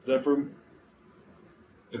Is that from?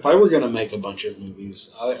 If I were going to make a bunch of movies,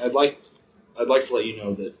 I'd like to let you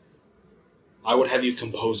know that I would have you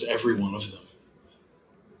compose every one of them.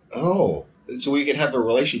 Oh, so we could have a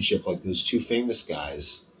relationship like those two famous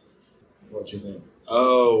guys. What do you think?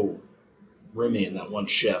 Oh, Remy and that one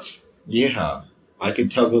chef. Yeah. I could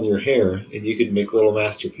tug on your hair, and you could make little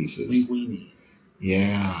masterpieces. Weenie.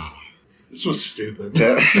 Yeah. This was stupid.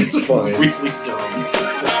 That's fine. Really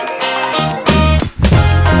dumb.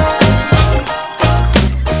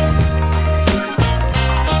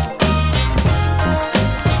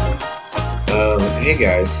 Hey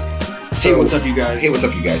guys. Hey, what's up, you guys? Hey, what's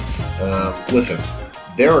up, you guys? Listen,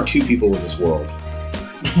 there are two people in this world.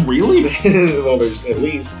 Really? Well, there's at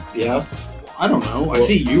least, yeah. I don't know. I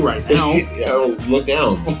see you right now. Yeah, well, look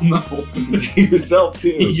down. Oh, no. You can see yourself, too.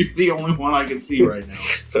 You're the only one I can see right now.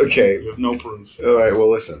 Okay. You have no proof. All right, well,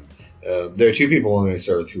 listen. There are two people on this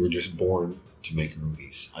earth who were just born to make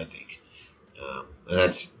movies, I think. And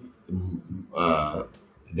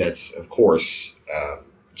that's of course,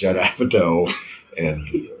 Judd Apatow and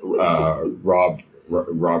Rob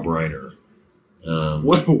Reiner.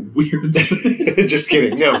 What a weird... Just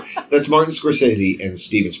kidding. No, that's Martin Scorsese and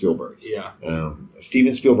Steven Spielberg. Yeah.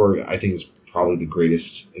 Steven Spielberg, I think, is probably the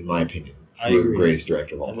greatest, in my opinion. I agree. Greatest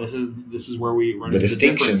director of all And time. this is where we run The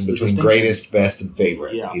distinction between greatest, best, and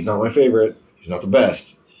favorite. Yeah. He's not my favorite. He's not the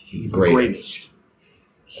best. He's the greatest.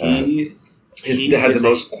 He had the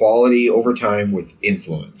most quality over time with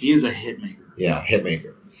influence. He is a hitmaker. Yeah,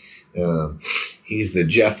 hitmaker. He's the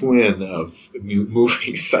Jeff Lynne of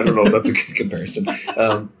movies. I don't know if that's a good comparison.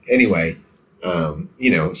 Anyway,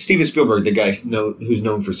 Steven Spielberg, the guy who's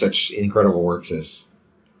known for such incredible works as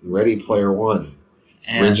Ready Player One,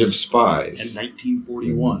 Bridge of Spies, and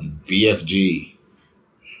 1941, BFG.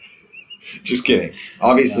 Just kidding.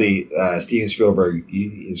 Obviously, Steven Spielberg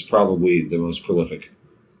is probably the most prolific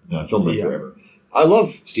filmmaker ever. I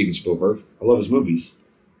love Steven Spielberg. I love his movies.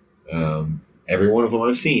 Every one of them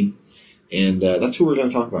I've seen. And that's who we're going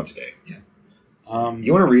to talk about today. Yeah.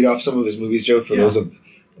 You want to read off some of his movies, Joe, for those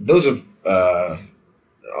of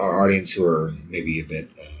our audience who are maybe a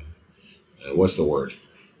bit, what's the word?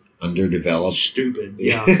 Underdeveloped? Stupid.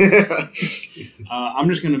 Yeah. I'm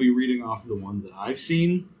just going to be reading off the ones that I've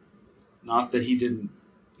seen. Not that he didn't.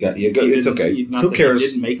 Yeah, it's okay. Who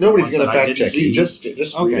cares? Nobody's going to fact check you. Just read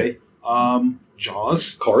it.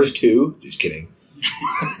 Jaws. Cars 2. Just kidding.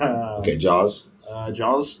 Okay, Jaws.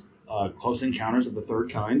 Jaws. Close Encounters of the Third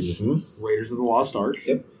Kind. Mm-hmm. Raiders of the Lost Ark.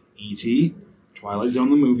 Yep. E.T. Twilight Zone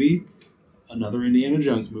the movie. Another Indiana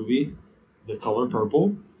Jones movie. The Color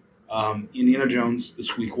Purple. Indiana Jones the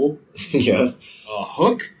Squeakquel. Yeah.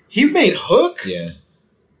 Hook. He made Hook. Yeah.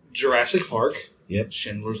 Jurassic Park. Yep.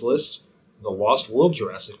 Schindler's List. The Lost World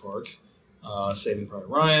Jurassic Park. Saving Private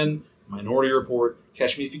Ryan. Minority Report.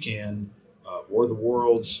 Catch Me If You Can. War of the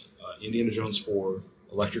Worlds. Indiana Jones 4.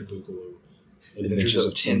 Electric Boogaloo. Adventures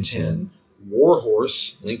of Tintin. War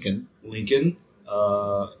Horse. Lincoln. BFG.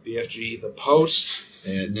 The Post.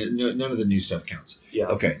 And none of the new stuff counts. Yeah.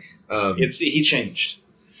 Okay. He changed.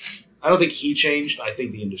 I don't think he changed. I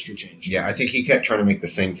think the industry changed. Yeah, I think he kept trying to make the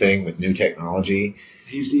same thing with new technology.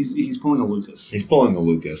 He's pulling a Lucas. He's pulling the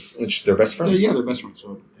Lucas, which they're best friends. Yeah, they're best friends.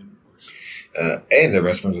 So it works. And they're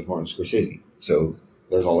best friends with Martin Scorsese. So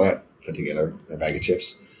there's all that put together, a bag of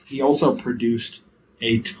chips. He also produced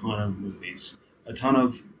a ton of movies. A ton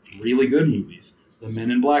of really good movies. The Men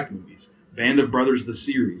in Black movies. Band of Brothers, the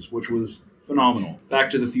series, which was phenomenal. Back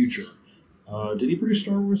to the Future. Did he produce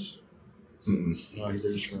Star Wars? Mm-mm. No,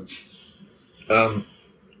 they're just friends.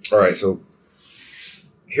 All right, so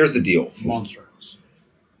here's the deal. Monster House.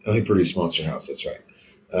 Oh, he produced Monster House, that's right.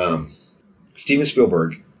 Steven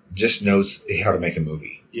Spielberg just knows how to make a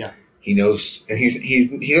movie. Yeah. He knows, and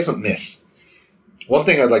he doesn't miss. One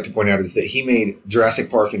thing I'd like to point out is that he made Jurassic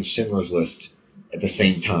Park and Schindler's List at the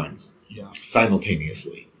same time. Yeah.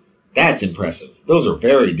 Simultaneously. That's impressive. Those are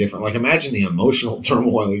very different. Like, imagine the emotional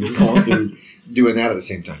turmoil you're going through doing that at the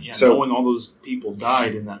same time. Yeah, so, knowing all those people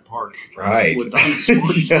died in that park. Right. With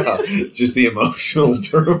dinosaurs. Yeah, just the emotional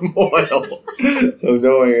turmoil of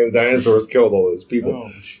knowing the dinosaurs killed all those people.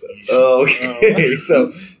 Okay.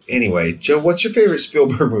 So, anyway, Joe, what's your favorite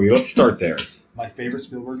Spielberg movie? Let's start there. My favorite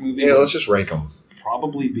Spielberg movie? Yeah, let's just rank them.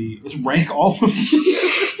 Let's rank all of them.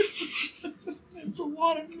 It's a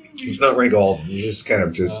lot of movies. It's not rank all of them. You just kind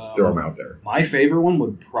of throw them out there. My favorite one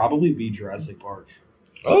would probably be Jurassic Park.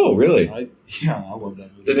 Oh, really? I love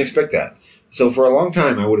that movie. Didn't expect that. So for a long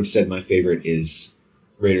time, I would have said my favorite is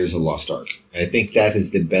Raiders of the Lost Ark. I think that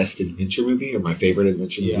is the best adventure movie, or my favorite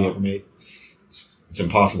adventure movie ever made. It's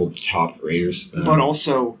impossible to top Raiders. But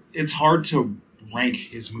also, it's hard to rank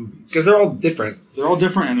his movies. Because they're all different. They're all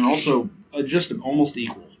different, and they're also just almost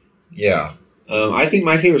equal. Yeah. I think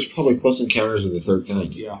my favorite is probably Close Encounters of the Third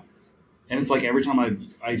Kind. Yeah. And it's like every time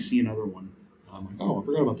I see another one, I'm like, oh, I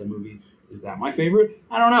forgot about that movie. Is that my favorite?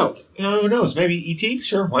 I don't know. Who knows? Maybe E.T.?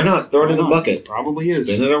 Sure. Why not? Throw it in the bucket. It probably is.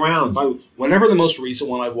 Spin it around. Whenever the most recent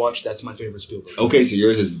one I've watched, that's my favorite Spielberg. Okay, so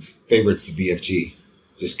yours is favorite's the BFG.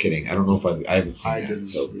 Just kidding. I don't know if I haven't seen that. Didn't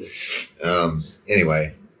So, see it.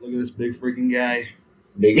 Anyway. Look at this big freaking guy.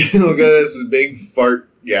 Look at this big fart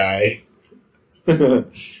guy.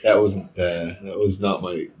 that was not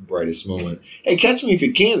my brightest moment. Hey, Catch Me If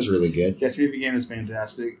You Can is really good. Catch Me If You Can is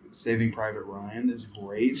fantastic. Saving Private Ryan is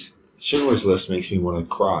great. Schindler's List makes me want to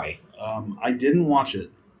cry. I didn't watch it.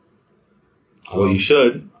 Well, you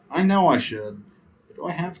should. I know I should. Do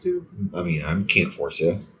I have to? I mean, I can't force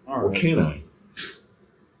you. All Or right. can I?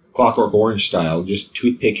 Clockwork Orange style, just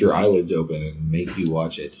toothpick your eyelids open and make you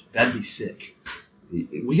watch it. That'd be sick.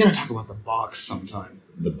 We gotta talk about The Box sometime.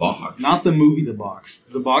 The Box. Not the movie The Box.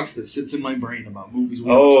 The box that sits in my brain about movies we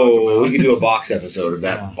don't talk about. We can do a box episode of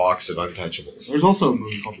that Yeah. box of Untouchables. There's also a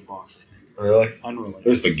movie called The Box, I think. Really? Unrelated.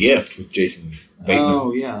 There's The Gift with Jason Bateman.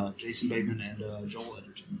 Oh, yeah. Jason Bateman and Joel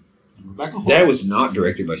Edgerton. And Rebecca Hall. That was not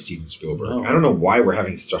directed by Steven Spielberg. No. I don't know why we're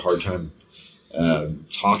having such a hard time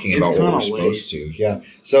talking It's about what kinda we're late. supposed to. Yeah.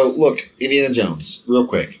 So, look, Indiana Jones, real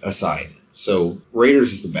quick, aside. So,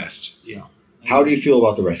 Raiders is the best. Yeah. How do you feel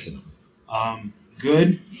about the rest of them?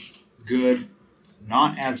 Good,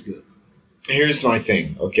 not as good. Here's my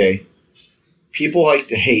thing, okay? People like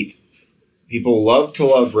to hate. People love to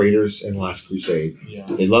love Raiders and Last Crusade. Yeah.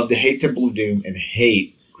 They love to hate Temple of Doom and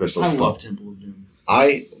hate Crystal I Skull. love Temple of Doom.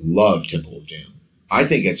 I love Temple of Doom. I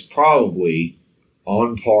think it's probably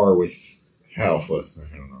on par with hell.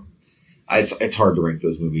 I don't know. It's hard to rank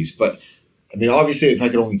those movies, but I mean, obviously, if I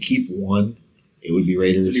could only keep one, it would be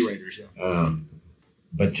Raiders. It'd be Raiders, yeah.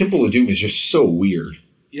 But Temple of Doom is just so weird.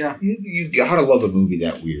 Yeah. You gotta love a movie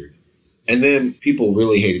that weird. And then people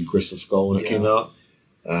really hated Crystal Skull when it came out,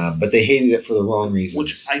 but they hated it for the wrong reasons.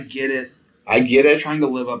 Which I get it. I get it. Trying to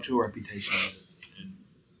live up to a reputation of it.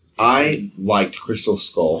 I liked Crystal I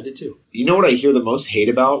Skull. did too. You know what I hear the most hate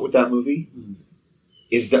about with that movie?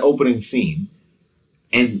 Is the opening scene.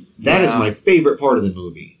 And that is Yeah. my favorite part of the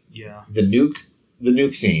movie. Yeah. The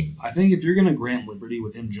nuke scene. I think if you're going to grant liberty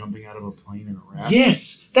with him jumping out of a plane in a raft.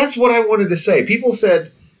 Yes, that's what I wanted to say. People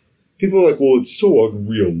were like, well, it's so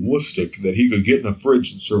unrealistic that he could get in a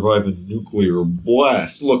fridge and survive a nuclear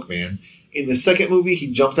blast. Look, man, in the second movie,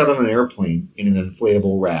 he jumped out of an airplane in an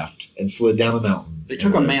inflatable raft and slid down a mountain. They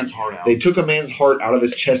took a man's heart out. They took a man's heart out of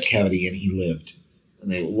his chest cavity and he lived.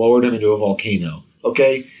 And they lowered him into a volcano.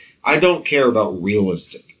 Okay? I don't care about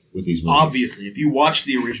realistic with these movies. Obviously, if you watch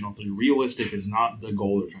the original thing, realistic is not the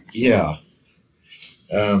goal they're trying to set.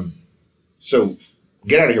 Yeah. So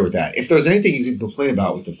get out of here with that. If there's anything you can complain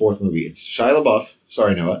about with the fourth movie, it's Shia LaBeouf.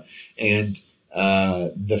 Sorry, Noah. And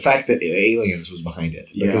the fact that Aliens was behind it.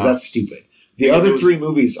 Because Yeah. that's stupid. The Because it other was three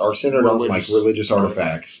movies are centered on like religious religious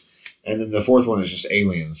artifacts. And then the fourth one is just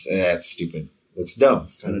aliens. That's stupid. That's dumb.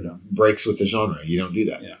 Kind of dumb. Breaks with the genre. You don't do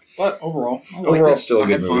that. Yeah. But overall, I liked Overall, it. still a I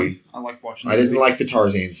good had fun. movie. I like watching I the didn't movie. like the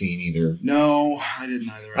Tarzan scene either. No, I didn't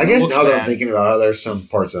either. I It guess looks now that I'm bad. thinking about it, there's some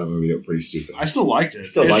parts of that movie that were pretty stupid. I still liked it.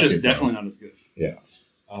 Still it's liked just it, though. definitely not as good. Yeah.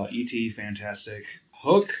 E.T., fantastic.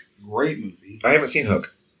 Hook, great movie. I haven't seen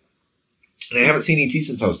Hook. And I haven't seen E.T.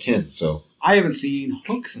 since I was 10, so... I haven't seen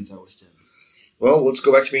Hook since I was 10. Well, let's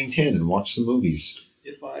go back to being 10 and watch some movies.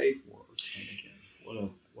 If I were 10 again,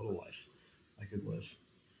 what a life I could live.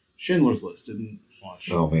 Schindler's List, didn't watch.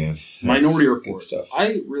 Oh, man. That's Minority good Report. stuff.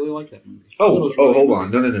 I really like that movie. I thought it Oh, was really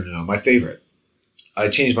hold good. on. No. My favorite. I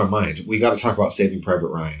changed my mind. We got to talk about Saving Private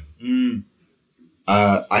Ryan. Mm.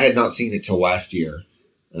 I had not seen it till last year.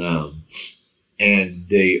 And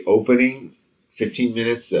the opening 15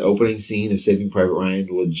 minutes, the opening scene of Saving Private Ryan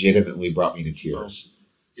legitimately brought me to tears.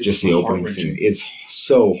 It's Just the opening heart-wrenching. scene. It's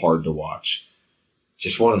so hard to watch.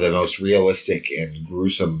 Just one of the most realistic and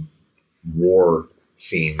gruesome war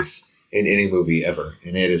scenes in any movie ever.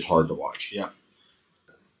 And it is hard to watch. Yeah.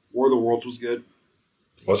 War of the Worlds was good.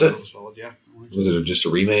 Was it? It was solid, yeah. Was it just a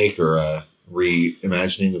remake or a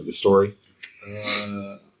reimagining of the story?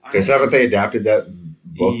 Because haven't they adapted that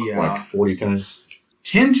book Yeah. like 40 times?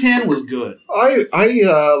 10-10 was good. I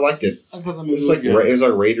liked it. I thought the It movie was like good.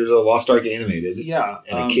 Raiders of the Lost Ark animated. Yeah.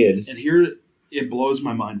 and a kid. And here, it blows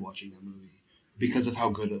my mind watching that movie because of how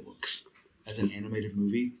good it looks as an animated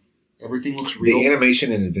movie. Everything looks real. The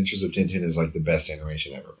animation in Adventures of Tintin is like the best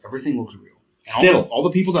animation ever. Everything looks real. And Still. all the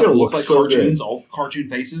people that Still look looks like so cartoons, good. all cartoon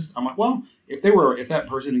faces. I'm like, well, if that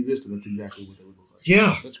person existed, that's exactly what they would look like.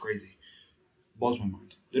 Yeah. That's crazy. Blows my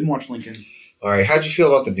mind. Didn't watch Lincoln. All right, how'd you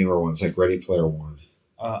feel about the newer ones, like Ready Player One?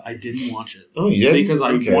 I didn't watch it. Oh, you did? Because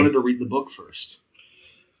I Okay. wanted to read the book first.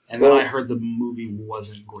 And then I heard the movie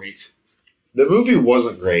wasn't great. The movie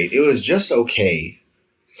wasn't great. It was just okay.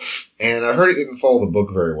 And I heard it didn't follow the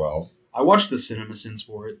book very well. I watched the CinemaSins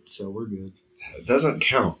for it, so we're good. It doesn't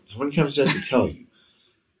count. How many times do I have to tell you?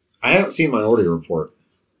 I haven't seen Minority Report.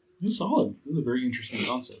 It was solid. It was a very interesting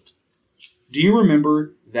concept. Do you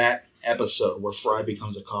remember that episode where Fry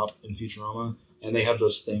becomes a cop in Futurama? And they have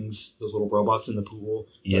those things, those little robots in the pool.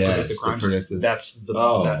 That predict the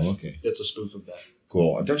crimes. That's a spoof of that.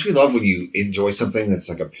 Cool. Don't you love when you enjoy something that's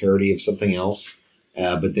like a parody of something else,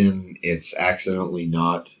 but then it's accidentally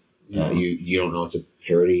not? You don't know it's a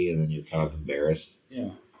parody, and then you're kind of embarrassed. Yeah.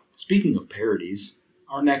 Speaking of parodies,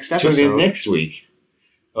 our next episode. Tune in next week.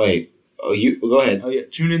 Wait. Oh, you go ahead. Oh yeah.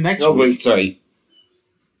 Tune in next week. No, wait. Sorry.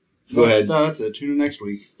 Go ahead. No, that's it. Tune in next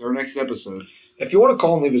week. Our next episode. If you want to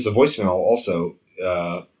call and leave us a voicemail, also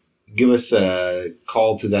give us a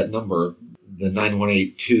call to that number, the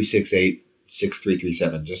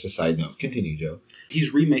 918-268-6337. Just a side note. Continue, Joe.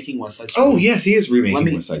 He's remaking West Side Story. Oh, yes, he is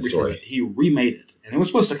remaking West Side Story. He remade it, and it was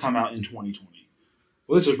supposed to come out in 2020.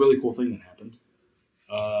 Well, this is a really cool thing that happened.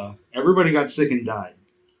 Everybody got sick and died.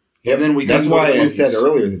 Yep. And then That's why I said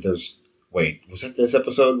earlier that there's... Wait, was that this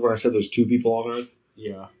episode where I said there's 2 people on Earth?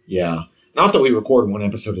 Yeah. Yeah. Not that we record one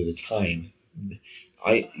episode at a time.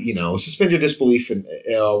 Suspend your disbelief, and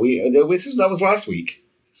that was last week.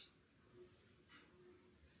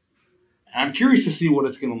 I'm curious to see what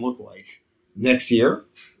it's going to look like. Next year?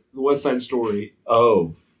 The West Side Story.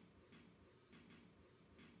 Oh.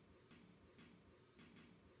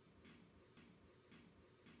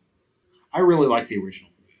 I really like the original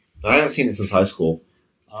movie. I haven't seen it since high school.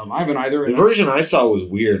 I haven't either. The version I saw was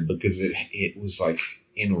weird because it was like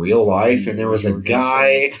in real life, and there was a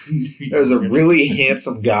guy. There was a really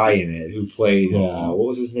handsome guy in it who played. What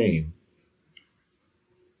was his name?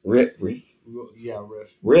 Riff. Yeah,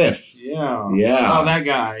 Riff. Riff. Yeah. Yeah. Oh, that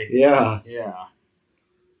guy. Yeah. Yeah.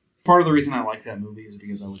 Part of the reason I like that movie is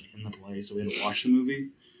because I was in the play, so we had to watch the movie.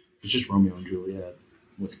 It's just Romeo and Juliet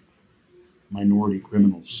with minority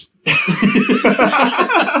criminals.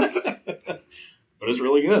 But it's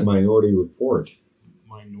really good. Minority Report.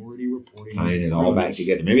 Minority Reporting. Tying it all back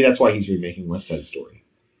together. Maybe that's why he's remaking West Side Story.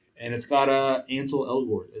 And it's got Ansel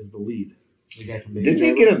Elgort as the lead. The guy from Baby Didn't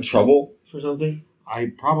he get in trouble for something?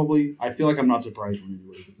 I feel like I'm not surprised when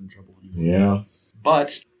anybody gets in trouble anymore. Yeah.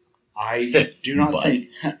 But I do not think...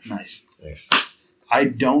 Nice. Thanks. I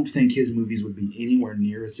don't think his movies would be anywhere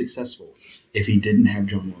near as successful if he didn't have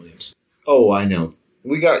John Williams. Oh, I know.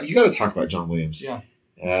 You got to talk about John Williams. Yeah.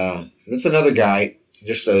 That's another guy,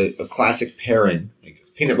 just a classic pairing, like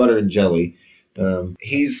peanut butter and jelly.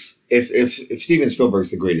 If Steven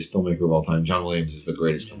Spielberg's the greatest filmmaker of all time, John Williams is the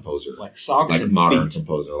greatest composer. Like socks and modern feet.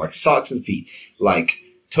 composer. Like socks and feet. Like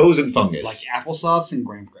toes and fungus. Like applesauce and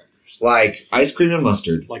graham crackers. Like ice cream and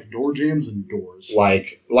mustard. Like door jams and doors.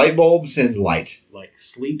 Like light bulbs and light. Like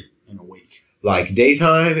sleep and awake. Like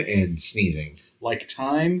daytime and sneezing. Like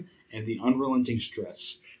time and the unrelenting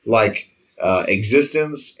stress. Like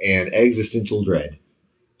existence and existential dread.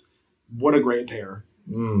 What a great pair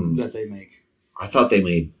that they make. I thought they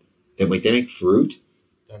make fruit.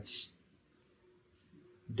 That's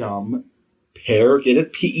dumb. Pear, get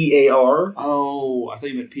it? P-E-A-R? Oh, I thought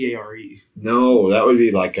you meant P-A-R-E. No, that would be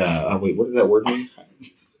like, wait, what does that word mean?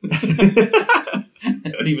 I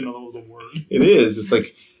didn't even know that was a word. It is. It's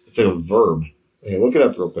like a verb. Okay, look it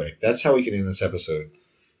up real quick. That's how we can end this episode.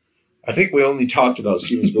 I think we only talked about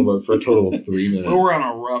Steven Spielberg for a total of 3 minutes. Well, we're on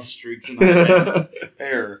a rough streak tonight.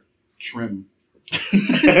 Pear, trim.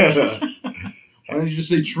 Why did you just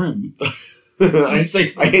say trim?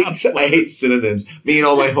 I hate synonyms. Me and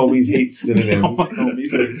all my homies hate synonyms.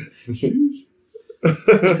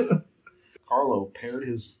 Carlo pared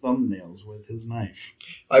his thumbnails with his knife.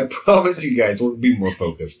 I promise you guys we'll be more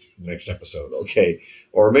focused next episode, okay?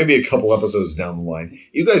 Or maybe a couple episodes down the line.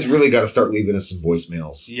 You guys really got to start leaving us some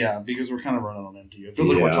voicemails. Yeah, because we're kind of running on empty. It feels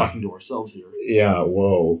like we're talking to ourselves here. Yeah,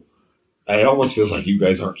 whoa. It almost feels like you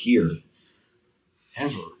guys aren't here.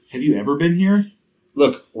 Ever. Have you ever been here?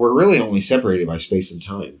 Look, we're really only separated by space and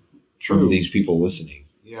time. True. From these people listening.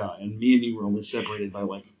 Yeah, and me and you were only separated by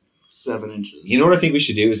like 7 inches. You know what I think we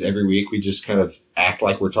should do is every week we just kind of act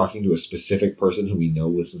like we're talking to a specific person who we know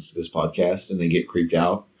listens to this podcast and they get creeped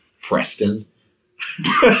out. Preston.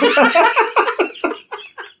 Preston.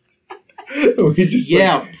 We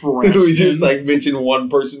just mention one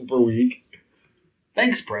person per week.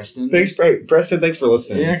 Thanks, Preston. Thanks, Preston. Thanks for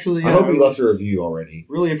listening. I hope you left a review already.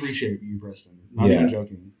 Really appreciate you, Preston. Not even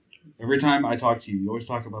joking. Every time I talk to you, you always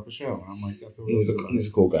talk about the show. And I'm like, he's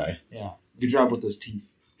a cool guy. Yeah. Good job with those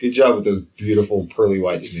teeth. Good job with those beautiful pearly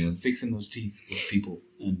whites, man. Fixing those teeth with people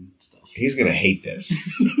and stuff. He's going to hate this.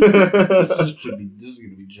 This is going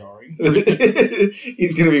to be jarring.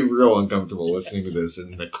 He's going to be real uncomfortable listening to this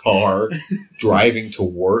in the car, driving to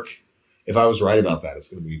work. If I was right about that, it's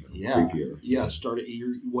going to be even creepier. Yeah,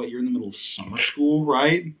 you're in the middle of summer school,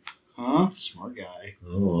 right? Huh? Smart guy.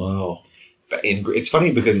 Oh, wow. It's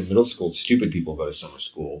funny because in middle school, stupid people go to summer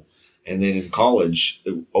school. And then in college,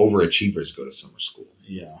 overachievers go to summer school.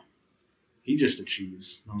 Yeah. He just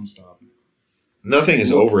achieves nonstop. Nothing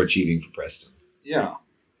is overachieving for Preston. Yeah.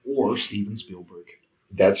 Or Steven Spielberg.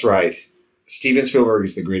 That's right. Steven Spielberg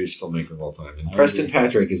is the greatest filmmaker of all time. And Preston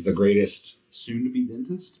Patrick is the greatest soon-to-be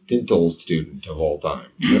dentist? Dental student of all time.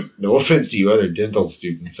 No offense to you other dental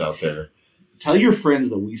students out there. Tell your friends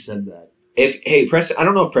that we said that. Hey, Preston, I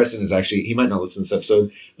don't know if Preston is actually, he might not listen to this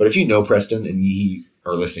episode, but if you know Preston and you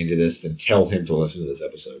are listening to this, then tell him to listen to this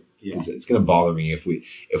episode. Because it's going to bother me if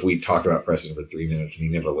we talk about Preston for 3 minutes and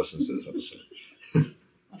he never listens to this episode.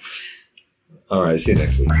 All right, see you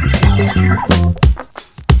next week.